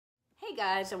Hey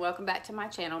guys, and welcome back to my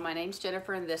channel. My name's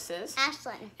Jennifer and this is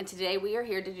Ashlyn. And today we are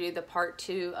here to do the part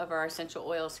 2 of our essential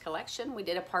oils collection. We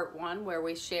did a part 1 where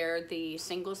we shared the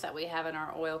singles that we have in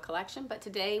our oil collection, but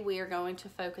today we are going to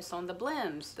focus on the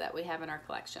blends that we have in our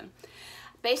collection.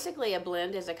 Basically, a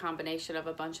blend is a combination of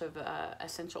a bunch of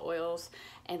essential oils,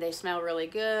 and they smell really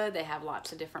good. They have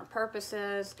lots of different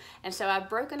purposes, and so I've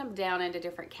broken them down into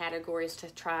different categories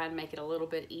to try and make it a little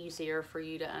bit easier for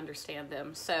you to understand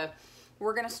them. So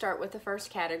we're going to start with the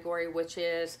first category, which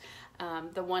is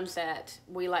the ones that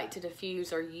we like to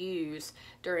diffuse or use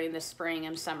during the spring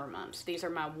and summer months. These are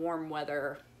my warm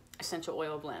weather essential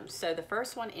oil blends. So the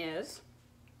first one is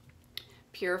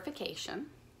Purification.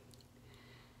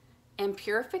 And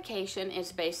Purification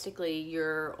is basically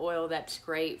your oil that's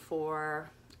great for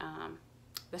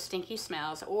the stinky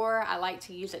smells, or I like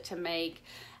to use it to make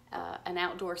an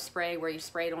outdoor spray where you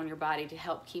spray it on your body to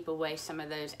help keep away some of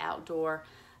those outdoor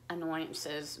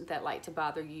annoyances that like to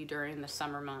bother you during the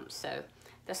summer months. So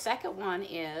the second one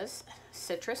is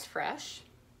Citrus Fresh.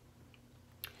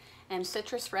 And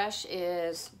Citrus Fresh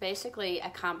is basically a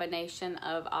combination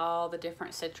of all the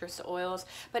different citrus oils,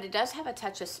 but it does have a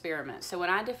touch of spearmint. So when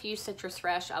I diffuse Citrus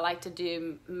Fresh, I like to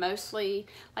do mostly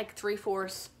like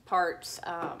 3/4 parts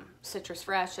Citrus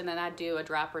Fresh, and then I do a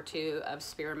drop or two of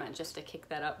spearmint just to kick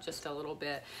that up just a little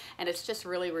bit. And it's just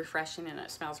really refreshing and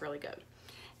it smells really good.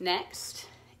 Next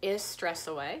is Stress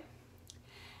Away.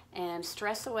 And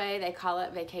Stress Away, they call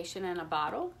it Vacation in a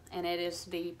Bottle, and it is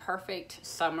the perfect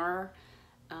summer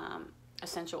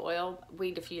essential oil.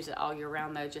 We diffuse it all year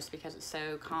round though, just because it's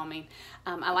so calming.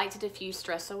 I like to diffuse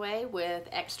Stress Away with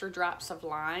extra drops of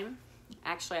lime.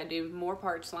 Actually, I do more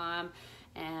parts lime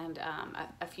and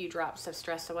a few drops of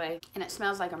Stress Away, and it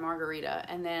smells like a margarita.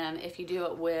 And then if you do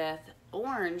it with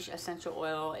orange essential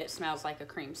oil, it smells like a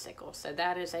creamsicle. So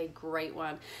that is a great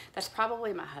one. That's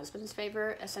probably my husband's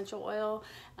favorite essential oil.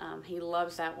 He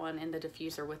loves that one in the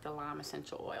diffuser with the lime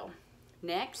essential oil.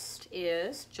 Next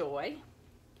is Joy.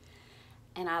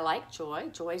 And I like Joy.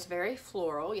 Joy is very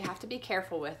floral. You have to be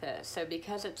careful with it. So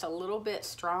because it's a little bit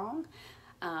strong,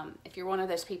 if you're one of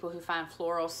those people who find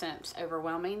floral scents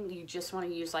overwhelming, you just want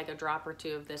to use like a drop or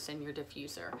two of this in your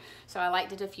diffuser. So I like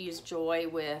to diffuse Joy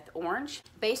with orange.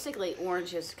 Basically,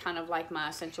 orange is kind of like my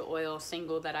essential oil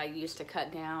single that I use to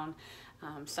cut down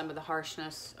some of the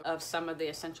harshness of some of the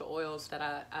essential oils that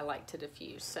I like to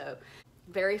diffuse. So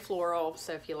very floral,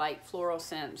 so if you like floral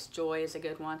scents, Joy is a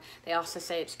good one. They also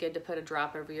say it's good to put a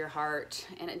drop over your heart,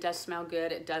 and it does smell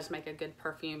good. It does make a good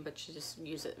perfume, but you just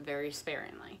use it very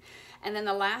sparingly. And then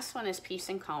the last one is Peace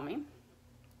and Calming.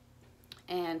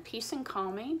 And Peace and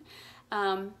Calming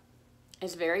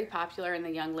is very popular in the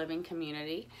Young Living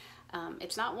community.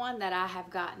 It's not one that I have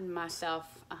gotten myself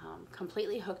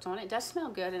completely hooked on. It does smell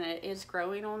good, and it is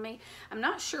growing on me. I'm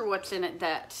not sure what's in it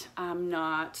that I'm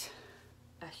not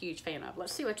a huge fan of.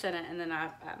 Let's see what's in it, and then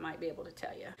I might be able to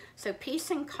tell you. So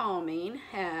Peace and Calming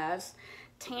has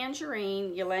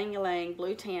tangerine, ylang ylang,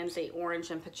 blue tansy, orange,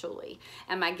 and patchouli.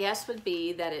 And my guess would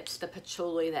be that it's the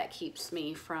patchouli that keeps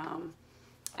me from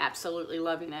absolutely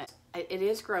loving it. It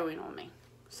is growing on me.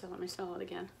 So let me smell it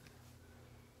again.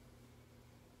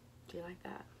 Do you like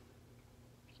that?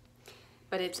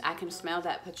 But I can smell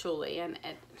that patchouli, and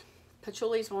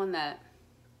patchouli is one that,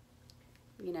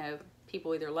 you know,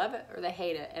 people either love it or they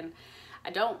hate it, and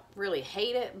I don't really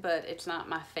hate it, but it's not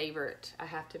my favorite, I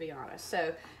have to be honest.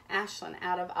 So Ashlyn,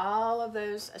 out of all of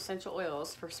those essential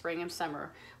oils for spring and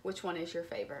summer, which one is your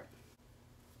favorite?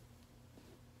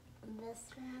 This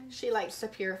one. She likes the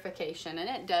Purification, and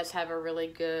it does have a really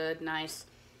good, nice,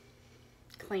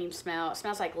 clean smell. It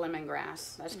smells like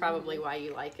lemongrass. That's probably why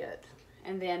you like it.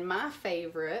 And then my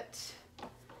favorite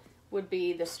would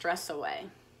be the Stress Away,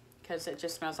 because it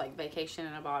just smells like vacation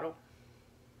in a bottle.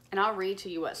 And I'll read to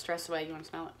you what Stress Away, you want to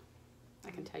smell it?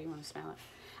 I can tell you want to smell it.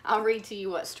 I'll read to you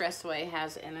what Stress Away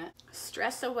has in it.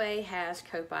 Stress Away has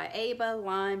copaiba,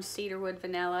 lime, cedarwood,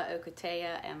 vanilla,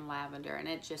 ocotea, and lavender, and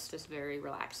it just is very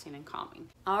relaxing and calming.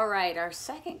 All right, our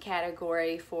second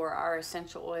category for our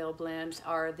essential oil blends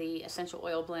are the essential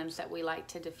oil blends that we like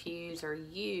to diffuse or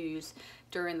use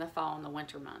during the fall and the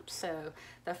winter months. So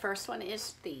the first one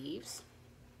is Thieves.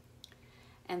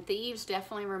 And Thieves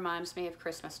definitely reminds me of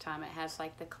Christmas time. It has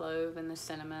like the clove and the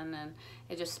cinnamon, and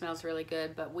it just smells really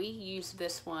good. But we use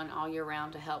this one all year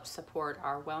round to help support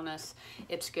our wellness.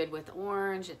 It's good with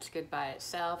orange, it's good by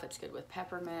itself, it's good with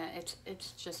peppermint.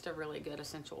 It's just a really good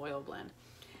essential oil blend.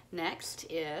 Next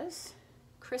is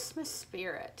Christmas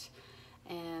Spirit.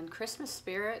 And Christmas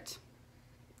Spirit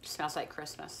smells like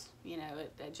Christmas. You know,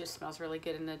 it just smells really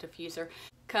good in the diffuser.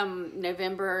 Come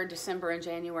November, December, and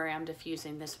January, I'm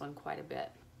diffusing this one quite a bit.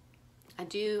 I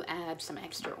do add some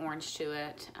extra orange to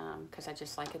it because I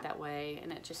just like it that way,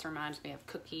 and it just reminds me of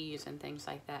cookies and things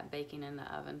like that baking in the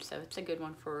oven. So it's a good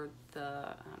one for the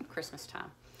Christmas time.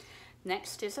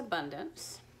 Next is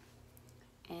Abundance,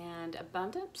 and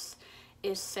Abundance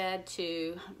is said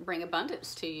to bring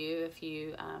abundance to you if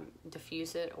you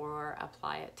diffuse it or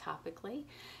apply it topically.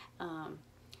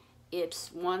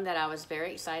 It's one that I was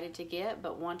very excited to get,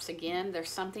 but once again, there's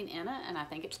something in it, and I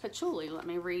think it's patchouli. Let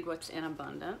me read what's in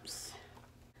Abundance.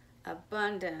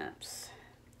 Abundance: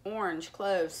 orange,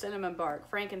 cloves, cinnamon bark,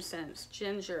 frankincense,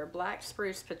 ginger, black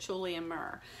spruce, patchouli, and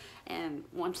myrrh. And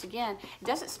once again, it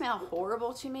doesn't smell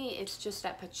horrible to me. It's just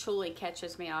that patchouli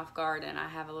catches me off guard and I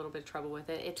have a little bit of trouble with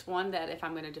it. It's one that if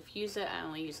I'm going to diffuse it, I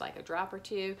only use like a drop or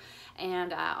two.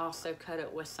 And I also cut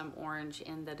it with some orange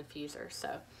in the diffuser.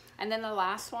 So, and then the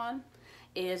last one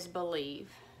is Believe.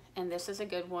 And this is a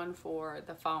good one for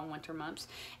the fall and winter months.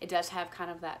 It does have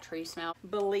kind of that tree smell.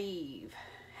 Believe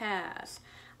has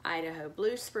Idaho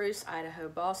blue spruce, Idaho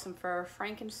balsam fir,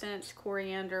 frankincense,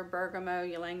 coriander,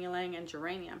 bergamot, ylang ylang, and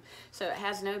geranium. So it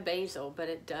has no basil, but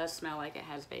it does smell like it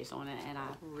has basil in it, and I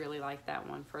really like that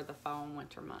one for the fall and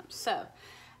winter months. So,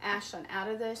 Ashlyn, out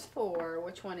of those four,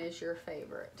 which one is your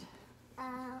favorite?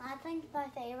 I think my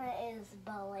favorite is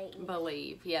Believe.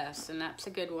 Believe, yes, and that's a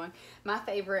good one. My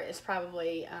favorite is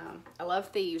probably, I love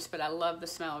Thieves, but I love the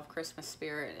smell of Christmas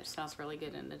Spirit. It smells really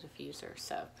good in the diffuser.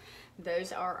 So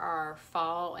those are our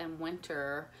fall and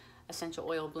winter essential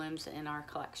oil blends in our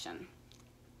collection.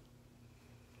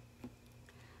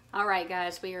 All right,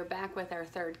 guys, we are back with our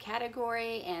third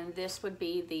category, and this would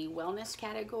be the wellness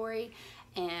category.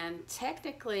 And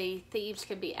technically, Thieves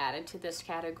could be added to this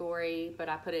category, but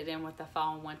I put it in with the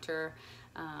fall and winter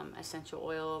essential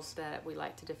oils that we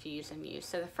like to diffuse and use.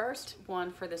 So the first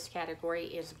one for this category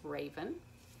is Raven.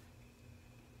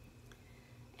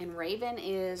 And Raven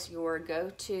is your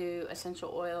go-to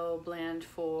essential oil blend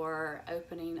for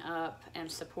opening up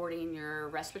and supporting your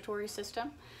respiratory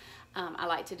system. I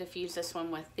like to diffuse this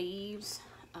one with Thieves.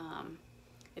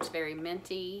 It's very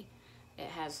minty. It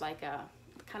has like a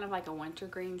kind of like a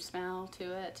wintergreen smell to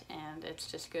it, and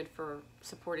it's just good for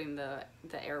supporting the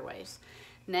airways.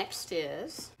 Next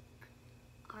is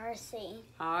RC.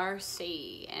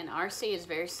 RC, and RC is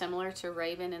very similar to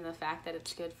Raven in the fact that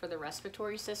it's good for the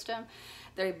respiratory system.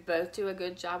 They both do a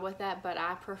good job with that, but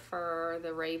I prefer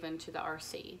the Raven to the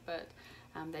RC, but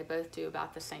they both do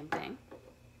about the same thing.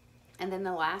 And then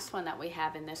the last one that we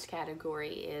have in this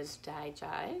category is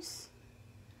Digize.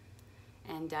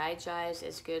 And Digize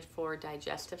is good for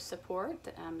digestive support.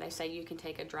 They say you can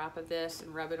take a drop of this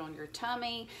and rub it on your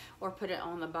tummy or put it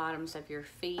on the bottoms of your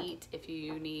feet if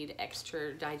you need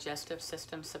extra digestive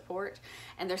system support.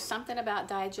 And there's something about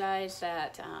Digize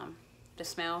that the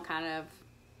smell kind of,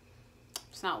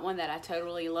 it's not one that I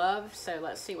totally love. So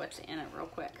let's see what's in it real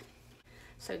quick.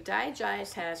 So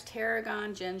Digize has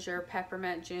tarragon, ginger,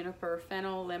 peppermint, juniper,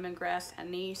 fennel, lemongrass,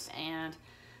 anise, and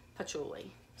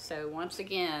patchouli. So once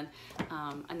again,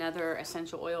 another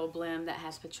essential oil blend that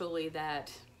has patchouli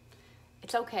that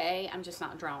it's okay, I'm just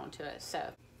not drawn to it. So,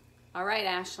 all right,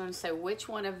 Ashlyn, so which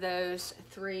one of those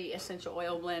three essential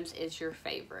oil blends is your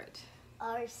favorite?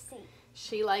 RC.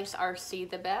 She likes RC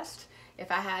the best.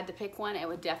 If I had to pick one, it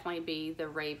would definitely be the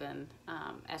Raven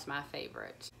as my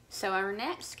favorite. So our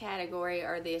next category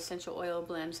are the essential oil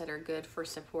blends that are good for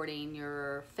supporting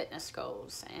your fitness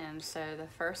goals. And so the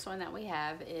first one that we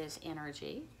have is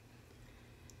Energy.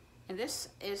 And this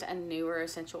is a newer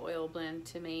essential oil blend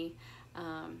to me.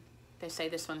 They say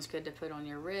this one's good to put on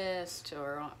your wrist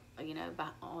or, you know,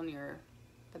 on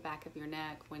the back of your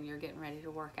neck when you're getting ready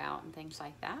to work out and things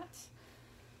like that.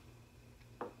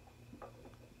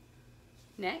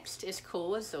 Next is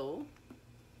Cool Azul.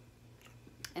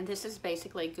 And this is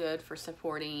basically good for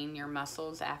supporting your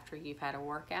muscles after you've had a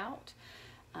workout.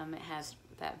 It has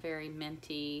that very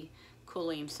minty,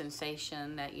 cooling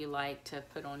sensation that you like to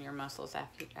put on your muscles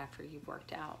after you've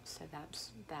worked out. So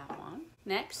that's that one.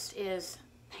 Next is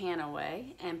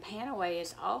Panaway. And Panaway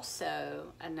is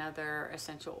also another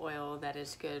essential oil that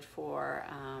is good for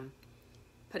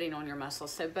putting on your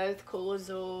muscles. So both Cool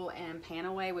Azul and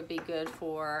Panaway would be good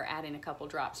for adding a couple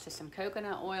drops to some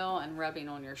coconut oil and rubbing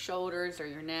on your shoulders or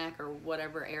your neck or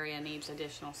whatever area needs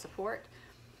additional support.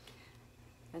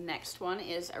 The next one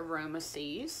is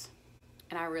Aromaseas.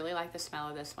 And I really like the smell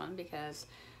of this one because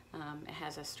it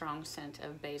has a strong scent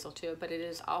of basil to it, but it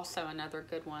is also another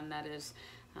good one that is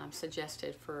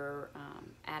suggested for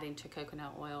adding to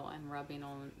coconut oil and rubbing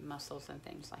on muscles and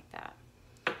things like that.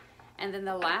 And then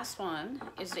the last one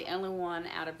is the only one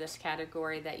out of this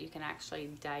category that you can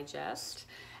actually digest,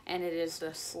 and it is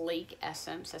the Sleek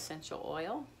Essence Essential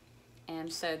Oil.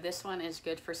 And so this one is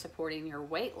good for supporting your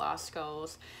weight loss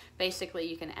goals. Basically,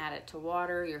 you can add it to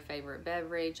water, your favorite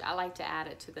beverage. I like to add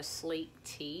it to the sleek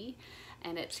tea,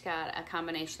 and it's got a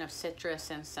combination of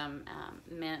citrus and some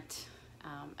mint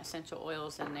essential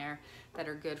oils in there that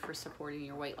are good for supporting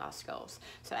your weight loss goals.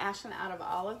 So Ashlyn, out of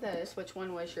all of those, which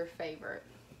one was your favorite?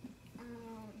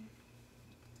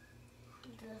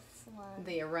 This one.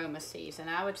 The Aroma Seas, and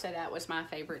I would say that was my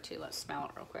favorite too. Let's smell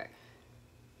it real quick.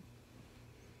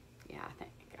 Yeah, I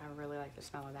think I really like the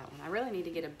smell of that one. I really need to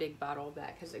get a big bottle of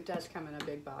that because it does come in a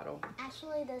big bottle.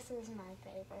 Actually, this is my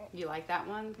favorite. You like that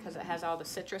one because it has all the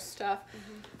citrus stuff?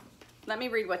 Let me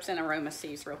read what's in Aroma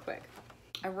Seas real quick.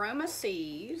 Aroma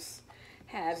Seas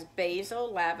has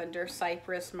basil, lavender,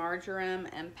 cypress, marjoram,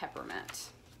 and peppermint.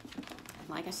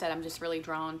 Like I said, I'm just really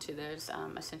drawn to those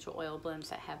essential oil blends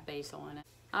that have basil in it.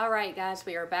 All right, guys,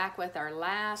 we are back with our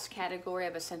last category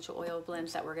of essential oil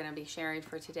blends that we're going to be sharing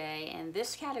for today. And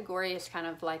this category is kind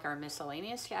of like our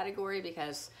miscellaneous category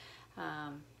because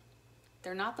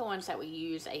they're not the ones that we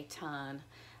use a ton.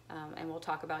 And we'll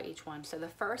talk about each one. So the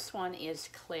first one is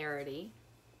Clarity.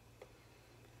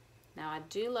 Now, I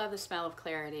do love the smell of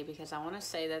Clarity because I want to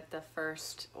say that the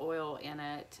first oil in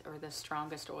it, or the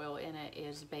strongest oil in it,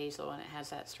 is basil, and it has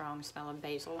that strong smell of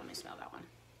basil. Let me smell that one.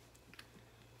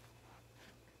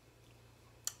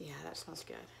 Yeah, that smells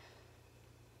good.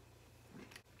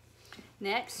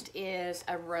 Next is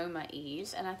Aroma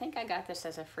Ease, and I think I got this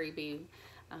as a freebie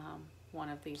one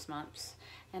of these months.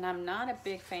 And I'm not a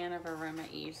big fan of Aroma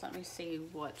Ease. Let me see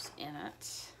what's in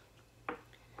it.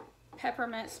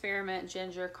 Peppermint, spearmint,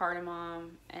 ginger,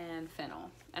 cardamom, and fennel.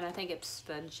 And I think it's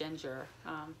the ginger.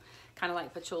 Kind of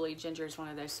like patchouli, ginger is one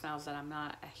of those smells that I'm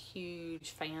not a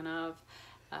huge fan of.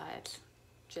 It's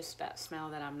just that smell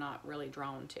that I'm not really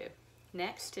drawn to.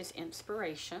 Next is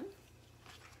Inspiration.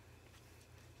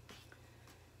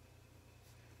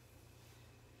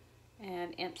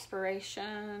 And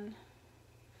Inspiration,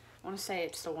 I want to say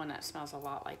it's the one that smells a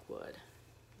lot like wood.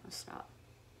 Let's smell it.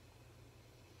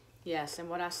 Yes, and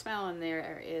what I smell in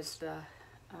there is the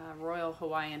Royal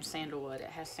Hawaiian Sandalwood. It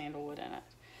has sandalwood in it.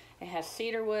 It has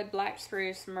cedarwood, black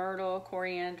spruce, myrtle,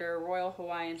 coriander, Royal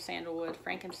Hawaiian Sandalwood,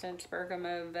 frankincense,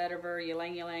 bergamot, vetiver,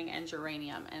 ylang ylang, and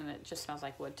geranium. And it just smells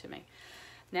like wood to me.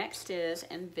 Next is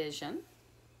Envision.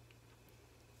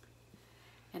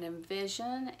 And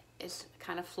Envision is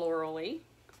kind of florally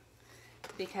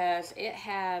because it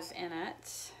has in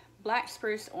it black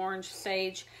spruce, orange,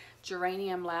 sage,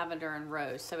 geranium, lavender, and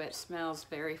rose. So it smells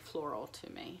very floral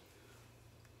to me.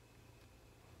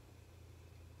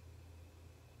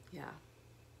 Yeah.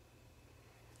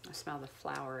 I smell the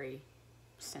flowery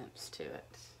scents to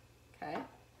it. Okay.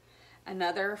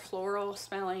 Another floral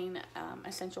smelling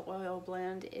essential oil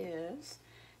blend is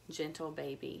Gentle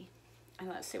Baby. And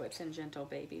let's see what's in Gentle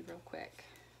Baby real quick.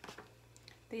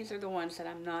 These are the ones that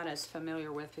I'm not as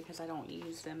familiar with because I don't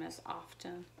use them as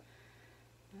often.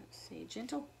 Let's see.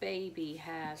 Gentle Baby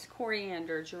has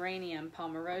coriander, geranium,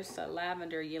 palmarosa,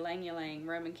 lavender, ylang ylang,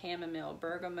 Roman chamomile,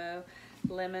 bergamot,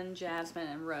 lemon, jasmine,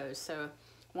 and rose. So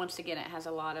once again, it has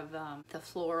a lot of the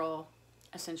floral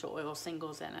essential oil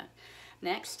singles in it.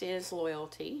 Next is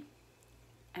Loyalty.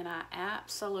 And I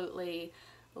absolutely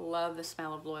love the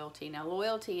smell of Loyalty. Now,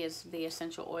 Loyalty is the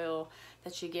essential oil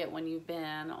that you get when you've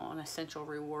been on Essential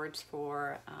Rewards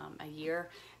for a year.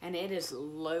 And it is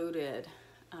loaded.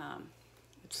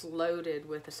 It's loaded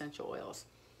with essential oils.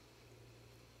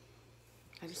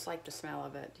 I just like the smell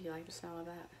of it. Do you like the smell of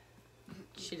that?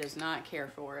 She does not care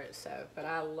for it, but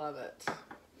I love it.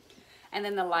 And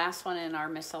then the last one in our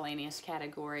miscellaneous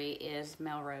category is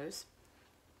Melrose.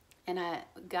 And I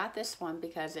got this one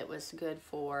because it was good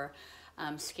for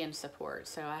skin support.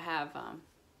 So I have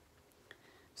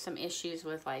some issues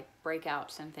with like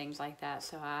breakouts and things like that.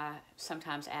 So I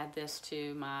sometimes add this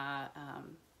to my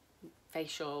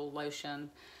facial lotion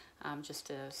just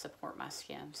to support my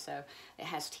skin. So it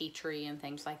has tea tree and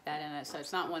things like that in it. So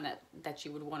it's not one that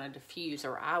you would want to diffuse,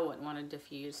 or I wouldn't want to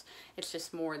diffuse. It's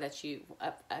just more that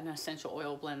an essential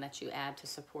oil blend that you add to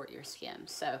support your skin.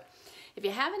 So if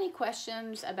you have any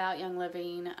questions about Young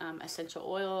Living essential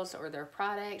oils or their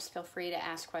products, feel free to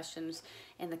ask questions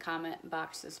in the comment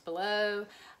boxes below.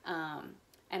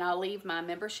 And I'll leave my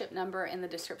membership number in the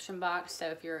description box, so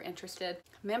if you're interested.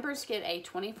 Members get a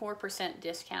 24%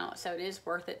 discount, so it is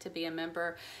worth it to be a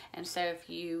member. And so if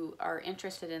you are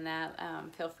interested in that,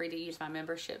 feel free to use my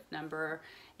membership number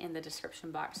in the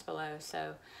description box below.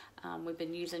 So we've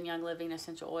been using Young Living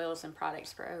essential oils and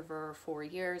products for over 4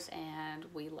 years, and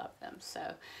we love them.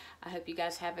 So I hope you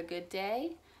guys have a good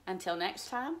day. Until next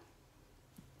time.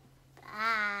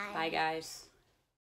 Bye. Bye, guys.